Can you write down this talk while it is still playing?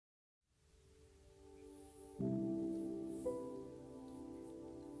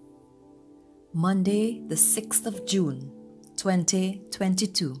Monday, the 6th of June,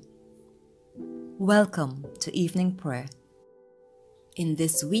 2022. Welcome to evening prayer in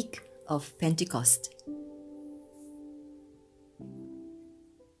this week of Pentecost.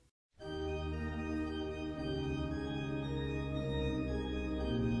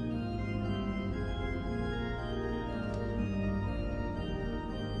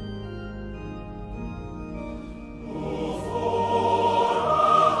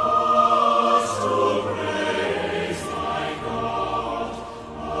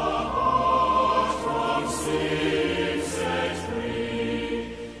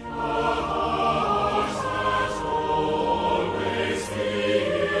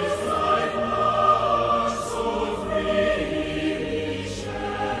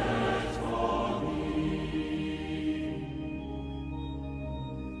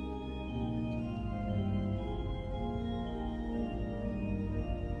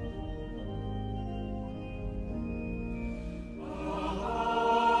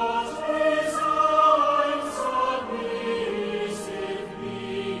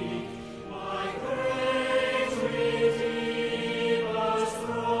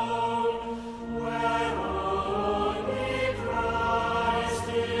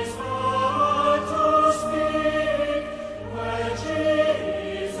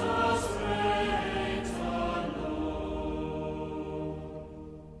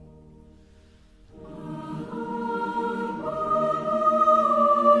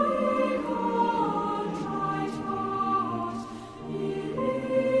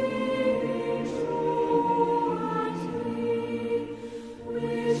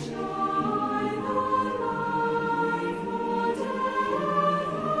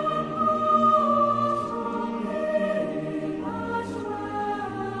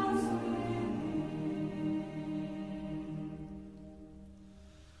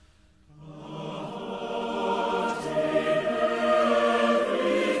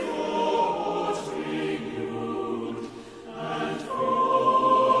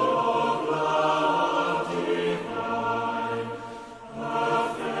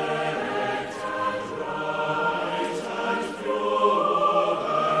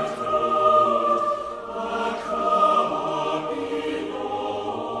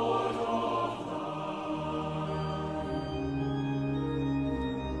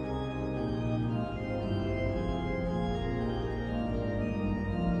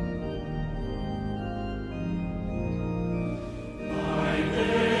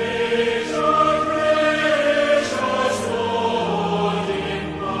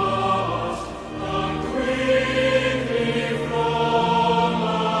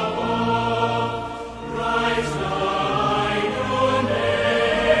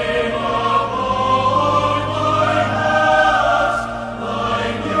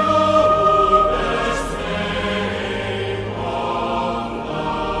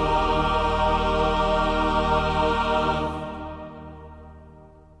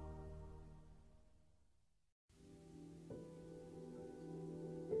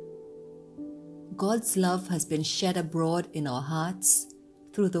 God's love has been shed abroad in our hearts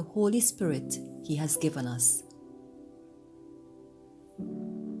through the Holy Spirit He has given us.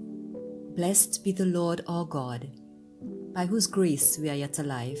 Blessed be the Lord our God, by whose grace we are yet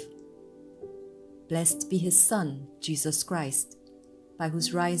alive. Blessed be His Son, Jesus Christ, by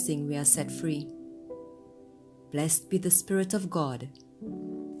whose rising we are set free. Blessed be the Spirit of God,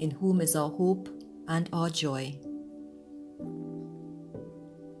 in whom is our hope and our joy.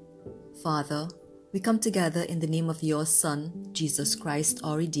 Father, we come together in the name of your Son, Jesus Christ,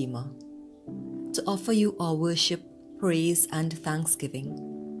 our Redeemer, to offer you our worship, praise, and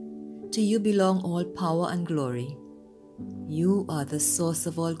thanksgiving. To you belong all power and glory. You are the source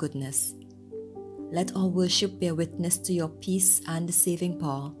of all goodness. Let our worship bear witness to your peace and saving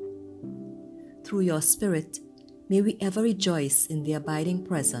power. Through your Spirit, may we ever rejoice in the abiding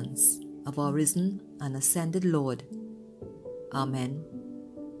presence of our risen and ascended Lord. Amen.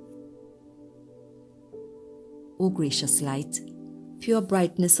 O gracious light, pure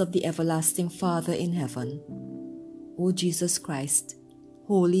brightness of the everlasting Father in heaven, O Jesus Christ,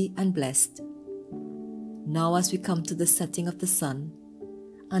 holy and blessed, now as we come to the setting of the sun,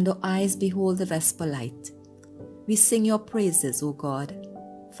 and our eyes behold the vesper light, we sing your praises, O God,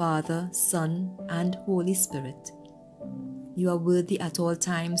 Father, Son, and Holy Spirit. You are worthy at all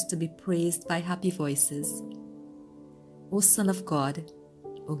times to be praised by happy voices, O Son of God,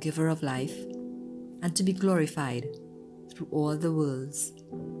 O Giver of life, and to be glorified through all the worlds.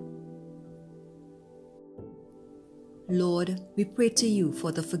 Lord, we pray to you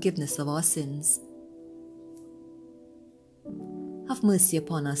for the forgiveness of our sins. Have mercy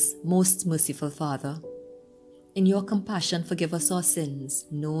upon us, most merciful Father. In your compassion forgive us our sins,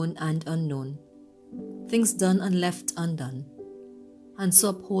 known and unknown, things done and left undone, and so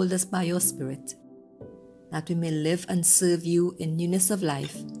uphold us by your Spirit, that we may live and serve you in newness of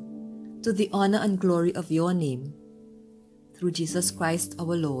life, to the honor and glory of your name, through Jesus Christ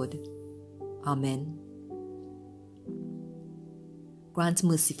our Lord. Amen. Grant,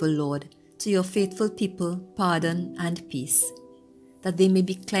 merciful Lord, to your faithful people pardon and peace, that they may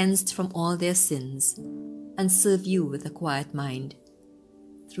be cleansed from all their sins, and serve you with a quiet mind.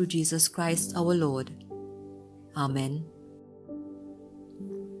 Through Jesus Christ our Lord. Amen.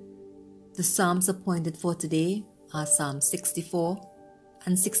 The Psalms appointed for today are Psalm 64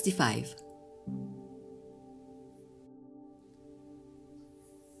 and 65.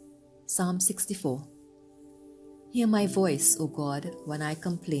 Psalm 64. Hear my voice, O God, when I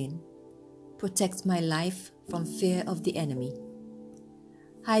complain. Protect my life from fear of the enemy.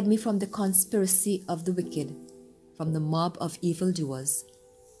 Hide me from the conspiracy of the wicked, from the mob of evildoers.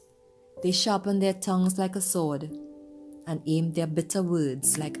 They sharpen their tongues like a sword, and aim their bitter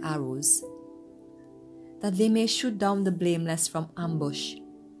words like arrows. That they may shoot down the blameless from ambush.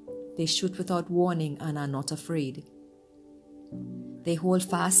 They shoot without warning and are not afraid. They hold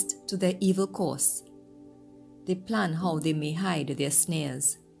fast to their evil course. They plan how they may hide their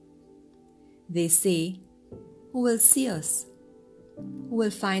snares. They say, "Who will see us? Who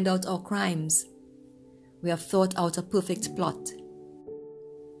will find out our crimes? We have thought out a perfect plot."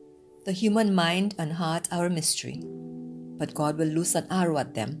 The human mind and heart are a mystery, but God will loose an arrow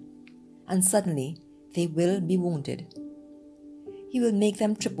at them, and suddenly they will be wounded. He will make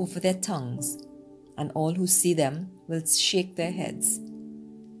them trip over their tongues, and all who see them will shake their heads.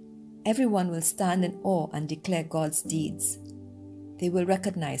 Everyone will stand in awe and declare God's deeds. They will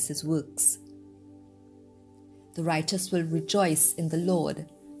recognize his works. The righteous will rejoice in the Lord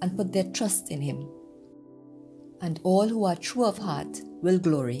and put their trust in him. And all who are true of heart will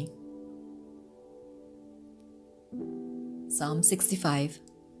glory. Psalm 65.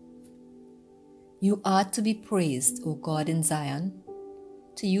 You are to be praised, O God, in Zion.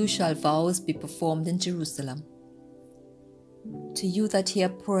 To you shall vows be performed in Jerusalem. To you that hear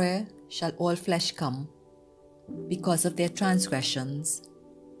prayer shall all flesh come, because of their transgressions.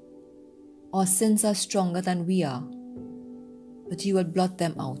 Our sins are stronger than we are, but you will blot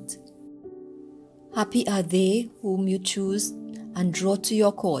them out. Happy are they whom you choose and draw to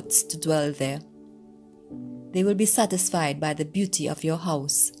your courts to dwell there. They will be satisfied by the beauty of your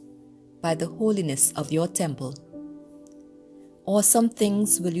house, by the holiness of your temple. Awesome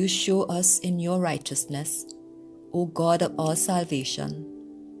things will you show us in your righteousness, O God of our salvation.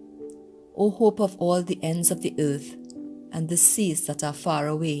 O hope of all the ends of the earth and the seas that are far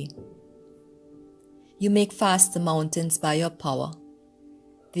away. You make fast the mountains by your power.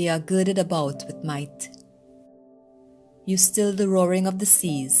 They are girded about with might. You still the roaring of the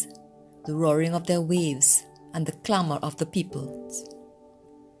seas, the roaring of their waves, and the clamor of the peoples.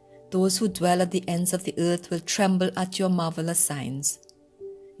 Those who dwell at the ends of the earth will tremble at your marvelous signs.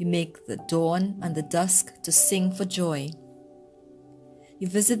 You make the dawn and the dusk to sing for joy. You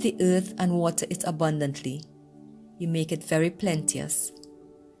visit the earth and water it abundantly. You make it very plenteous.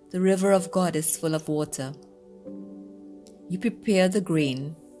 The river of God is full of water. You prepare the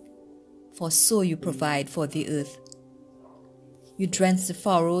grain, for so you provide for the earth. You drench the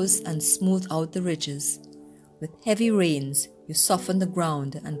furrows and smooth out the ridges. With heavy rains you soften the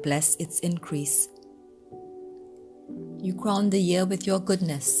ground and bless its increase. You crown the year with your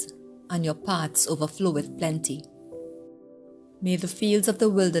goodness, and your paths overflow with plenty. May the fields of the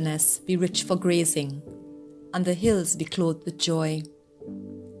wilderness be rich for grazing, and the hills be clothed with joy.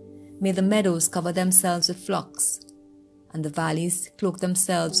 May the meadows cover themselves with flocks, and the valleys cloak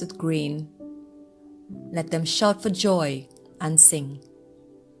themselves with grain. Let them shout for joy and sing.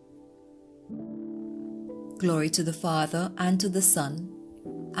 Glory to the Father, and to the Son,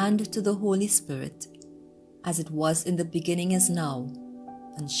 and to the Holy Spirit, as it was in the beginning, is now,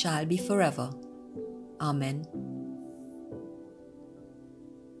 and shall be forever. Amen.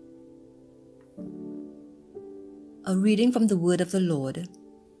 A reading from the Word of the Lord,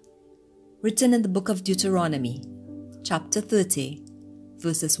 written in the book of Deuteronomy, chapter 30,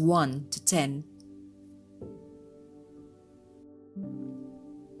 verses 1 to 10.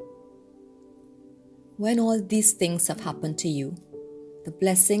 When all these things have happened to you, the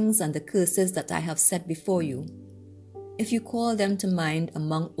blessings and the curses that I have set before you, if you call them to mind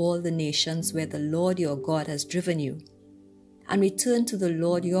among all the nations where the Lord your God has driven you, and return to the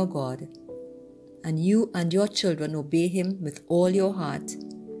Lord your God, and you and your children obey him with all your heart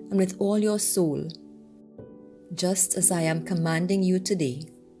and with all your soul, just as I am commanding you today.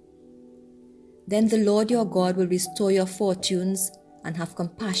 Then the Lord your God will restore your fortunes and have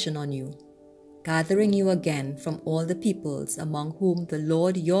compassion on you, gathering you again from all the peoples among whom the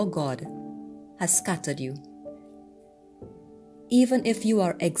Lord your God has scattered you. Even if you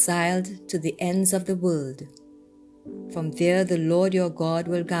are exiled to the ends of the world, from there the Lord your God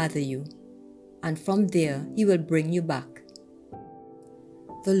will gather you, and from there he will bring you back.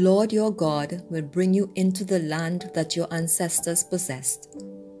 The Lord your God will bring you into the land that your ancestors possessed,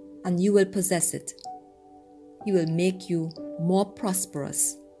 and you will possess it. He will make you more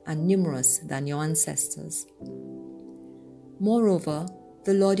prosperous and numerous than your ancestors. Moreover,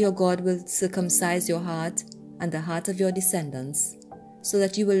 the Lord your God will circumcise your heart and the heart of your descendants, so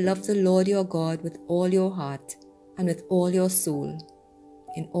that you will love the Lord your God with all your heart and with all your soul,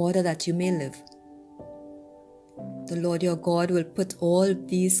 in order that you may live. The Lord your God will put all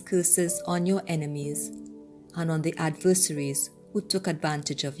these curses on your enemies and on the adversaries who took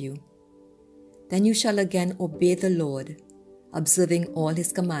advantage of you. Then you shall again obey the Lord, observing all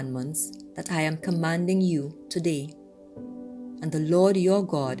his commandments that I am commanding you today. And the Lord your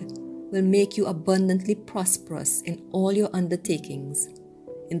God will make you abundantly prosperous in all your undertakings,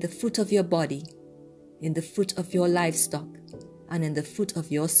 in the fruit of your body, in the fruit of your livestock, and in the fruit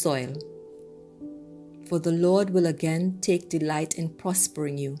of your soil. For the Lord will again take delight in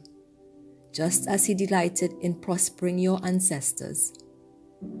prospering you, just as he delighted in prospering your ancestors.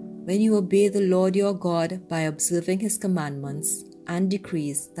 When you obey the Lord your God by observing his commandments and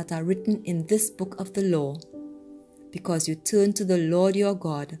decrees that are written in this book of the law, because you turn to the Lord your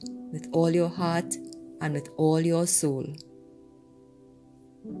God with all your heart and with all your soul.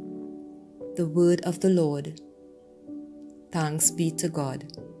 The word of the Lord. Thanks be to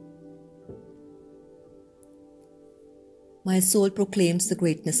God. My soul proclaims the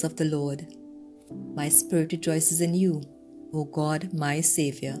greatness of the Lord. My spirit rejoices in you, O God, my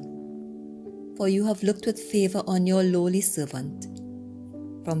Saviour. For you have looked with favour on your lowly servant.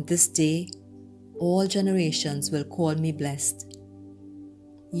 From this day, all generations will call me blessed.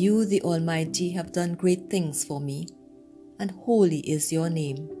 You, the Almighty, have done great things for me, and holy is your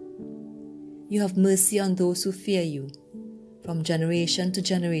name. You have mercy on those who fear you. From generation to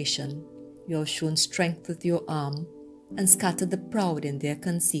generation, you have shown strength with your arm, and scattered the proud in their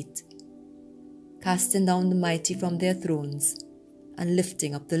conceit, casting down the mighty from their thrones, and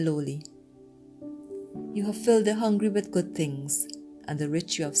lifting up the lowly. You have filled the hungry with good things, and the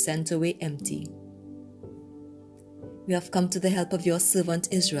rich you have sent away empty. We have come to the help of your servant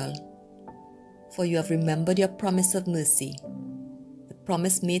Israel, for you have remembered your promise of mercy, the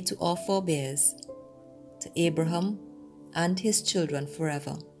promise made to our forebears, to Abraham and his children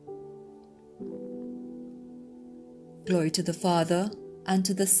forever. Glory to the Father, and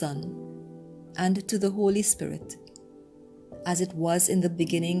to the Son, and to the Holy Spirit, as it was in the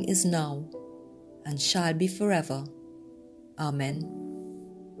beginning, is now, and shall be forever. Amen.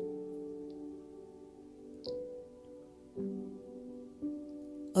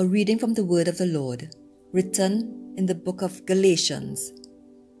 A reading from the word of the Lord, written in the book of Galatians,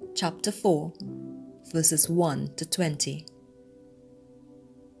 chapter 4, verses 1 to 20.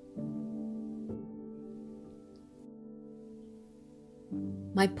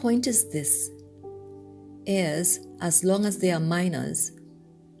 My point is this: heirs, as long as they are minors,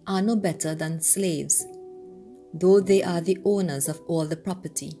 are no better than slaves, though they are the owners of all the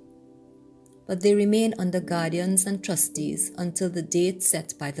property. But they remain under guardians and trustees until the date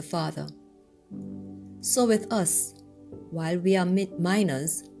set by the father. So with us, while we are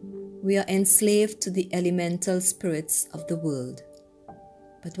minors, we are enslaved to the elemental spirits of the world.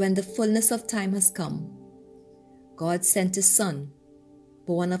 But when the fullness of time has come, God sent his Son,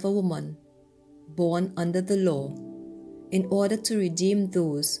 born of a woman, born under the law, in order to redeem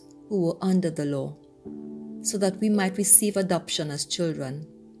those who were under the law, so that we might receive adoption as children.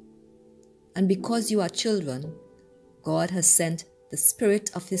 And because you are children, God has sent the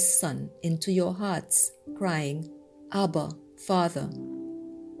Spirit of his Son into your hearts, crying, Abba, Father.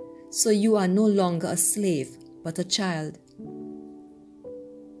 So you are no longer a slave, but a child.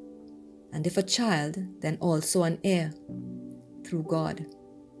 And if a child, then also an heir, through God.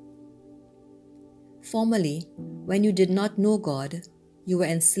 Formerly, when you did not know God, you were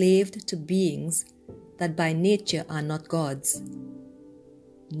enslaved to beings that by nature are not gods.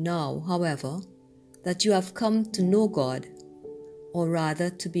 Now, however, that you have come to know God, or rather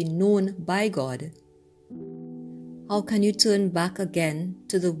to be known by God, how can you turn back again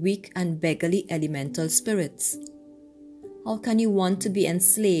to the weak and beggarly elemental spirits? How can you want to be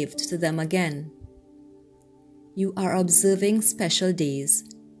enslaved to them again? You are observing special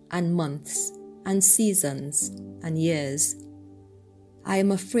days and months and seasons and years. I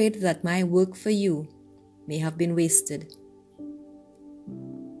am afraid that my work for you may have been wasted.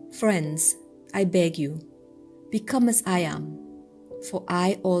 Friends, I beg you, become as I am, for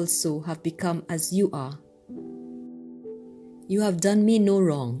I also have become as you are. You have done me no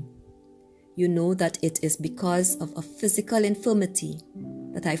wrong. You know that it is because of a physical infirmity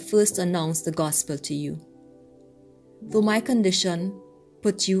that I first announced the gospel to you. Though my condition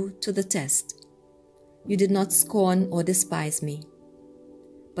put you to the test, you did not scorn or despise me,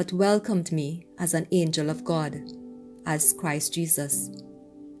 but welcomed me as an angel of God, as Christ Jesus.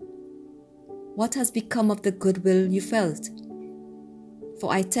 What has become of the goodwill you felt?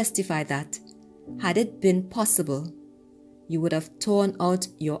 For I testify that, had it been possible, you would have torn out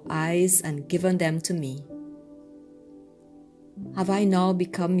your eyes and given them to me. Have I now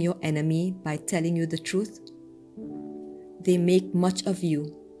become your enemy by telling you the truth? They make much of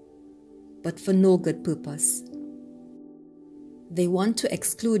you, but for no good purpose. They want to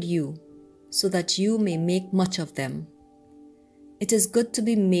exclude you so that you may make much of them. It is good to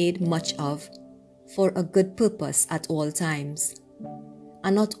be made much of for a good purpose at all times,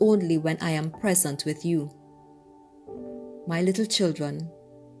 and not only when I am present with you. My little children,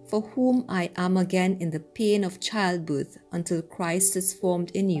 for whom I am again in the pain of childbirth until Christ is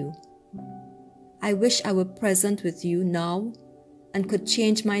formed in you, I wish I were present with you now and could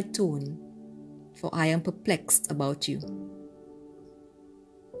change my tone, for I am perplexed about you.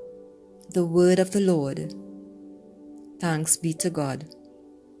 The word of the Lord. Thanks be to God.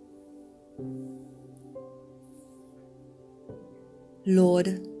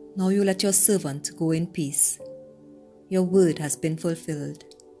 Lord, now you let your servant go in peace. Your word has been fulfilled.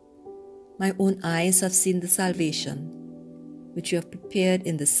 My own eyes have seen the salvation which you have prepared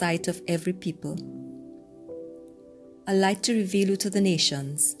in the sight of every people, a light to reveal you to the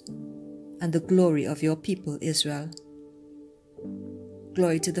nations, and the glory of your people Israel.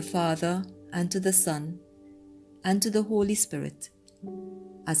 Glory to the Father, and to the Son, and to the Holy Spirit,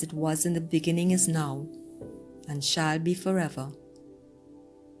 as it was in the beginning, is now, and shall be forever.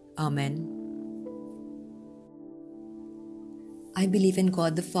 Amen. I believe in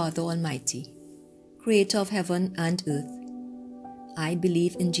God the Father Almighty, creator of heaven and earth. I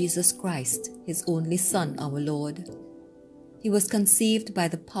believe in Jesus Christ, his only Son, our Lord. He was conceived by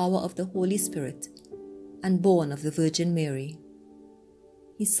the power of the Holy Spirit and born of the Virgin Mary.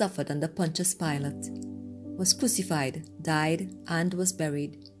 He suffered under Pontius Pilate, was crucified, died, and was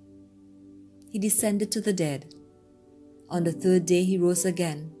buried. He descended to the dead. On the third day he rose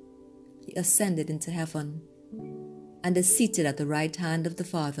again. He ascended into heaven and is seated at the right hand of the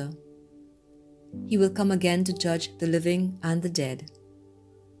Father. He will come again to judge the living and the dead.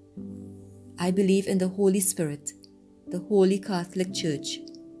 I believe in the Holy Spirit, the Holy Catholic Church,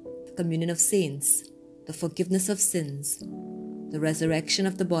 the communion of saints, the forgiveness of sins, the resurrection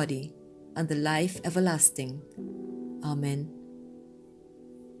of the body, and the life everlasting. Amen.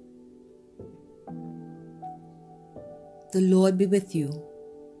 The Lord be with you,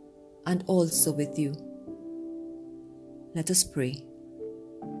 and also with you. Let us pray.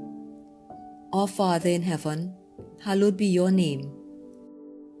 Our Father in heaven, hallowed be your name.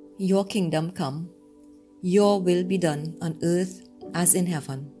 Your kingdom come, your will be done on earth as in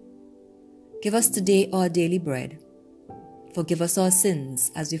heaven. Give us today our daily bread. Forgive us our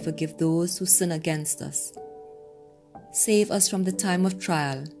sins as we forgive those who sin against us. Save us from the time of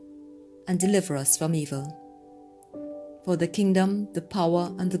trial and deliver us from evil. For the kingdom, the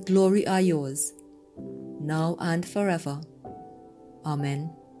power, and the glory are yours, now and forever.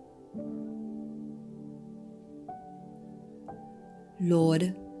 Amen.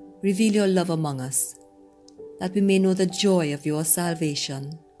 Lord, reveal your love among us, that we may know the joy of your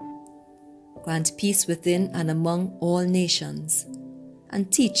salvation. Grant peace within and among all nations,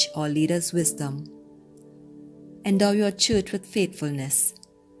 and teach our leaders wisdom. Endow your church with faithfulness,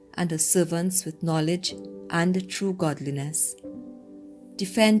 and her servants with knowledge and true godliness.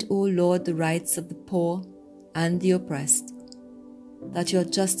 Defend, O Lord, the rights of the poor and the oppressed, that your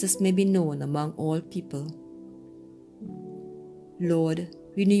justice may be known among all people. Lord,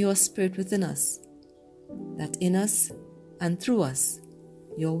 renew your spirit within us, that in us and through us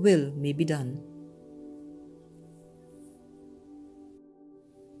your will may be done.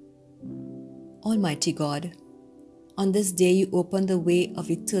 Almighty God, on this day you open the way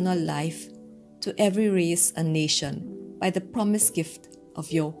of eternal life to every race and nation by the promised gift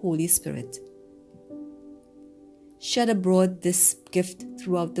of your Holy Spirit. Shed abroad this gift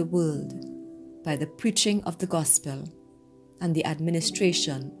throughout the world by the preaching of the gospel and the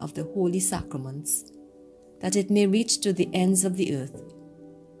administration of the holy sacraments, that it may reach to the ends of the earth.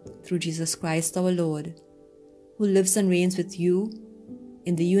 through Jesus Christ our Lord, who lives and reigns with you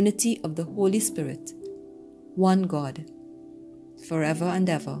in the unity of the Holy Spirit, one God, forever and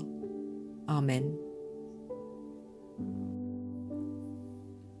ever. Amen.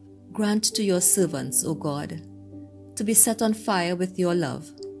 Grant to your servants, O God, to be set on fire with your love,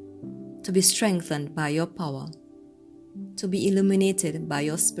 to be strengthened by your power, to be illuminated by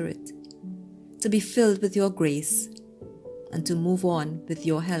your Spirit, to be filled with your grace, and to move on with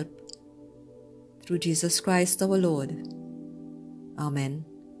your help. Through Jesus Christ our Lord. Amen.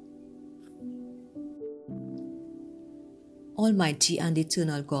 Almighty and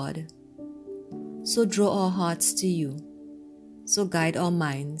eternal God, so draw our hearts to you, so guide our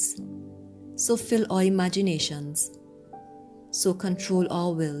minds, so fill our imaginations, so control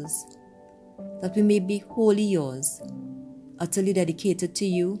our wills, that we may be wholly yours, utterly dedicated to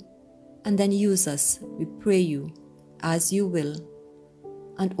you, and then use us, we pray you, as you will,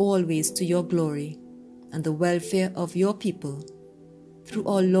 and always to your glory and the welfare of your people, through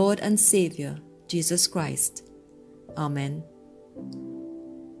our Lord and Saviour, Jesus Christ. Amen.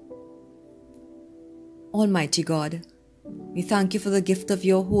 Almighty God, we thank you for the gift of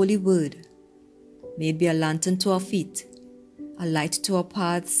your holy word. May it be a lantern to our feet, a light to our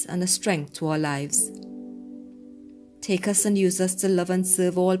paths, and a strength to our lives. Take us and use us to love and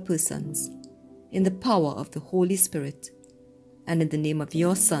serve all persons, in the power of the Holy Spirit, and in the name of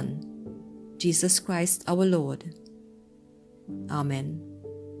your Son, Jesus Christ our Lord. Amen.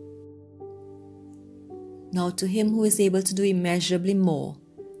 Now to him who is able to do immeasurably more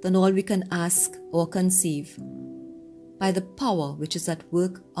than all we can ask or conceive, by the power which is at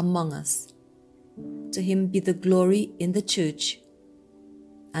work among us, to him be the glory in the Church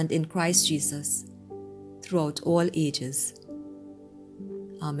and in Christ Jesus throughout all ages.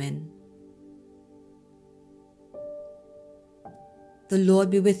 Amen. The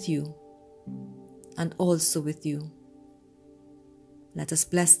Lord be with you, and also with you. Let us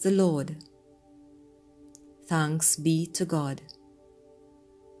bless the Lord. Thanks be to God.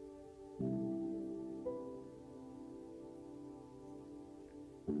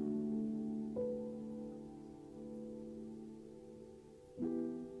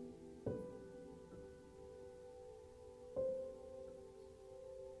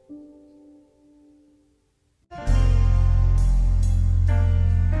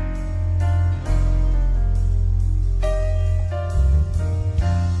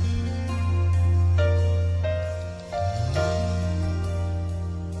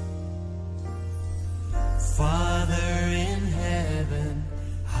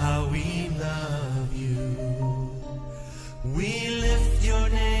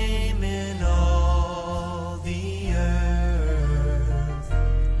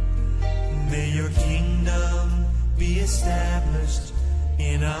 Established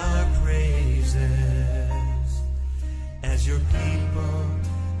in our praises, as your people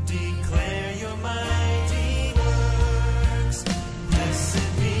declare your mighty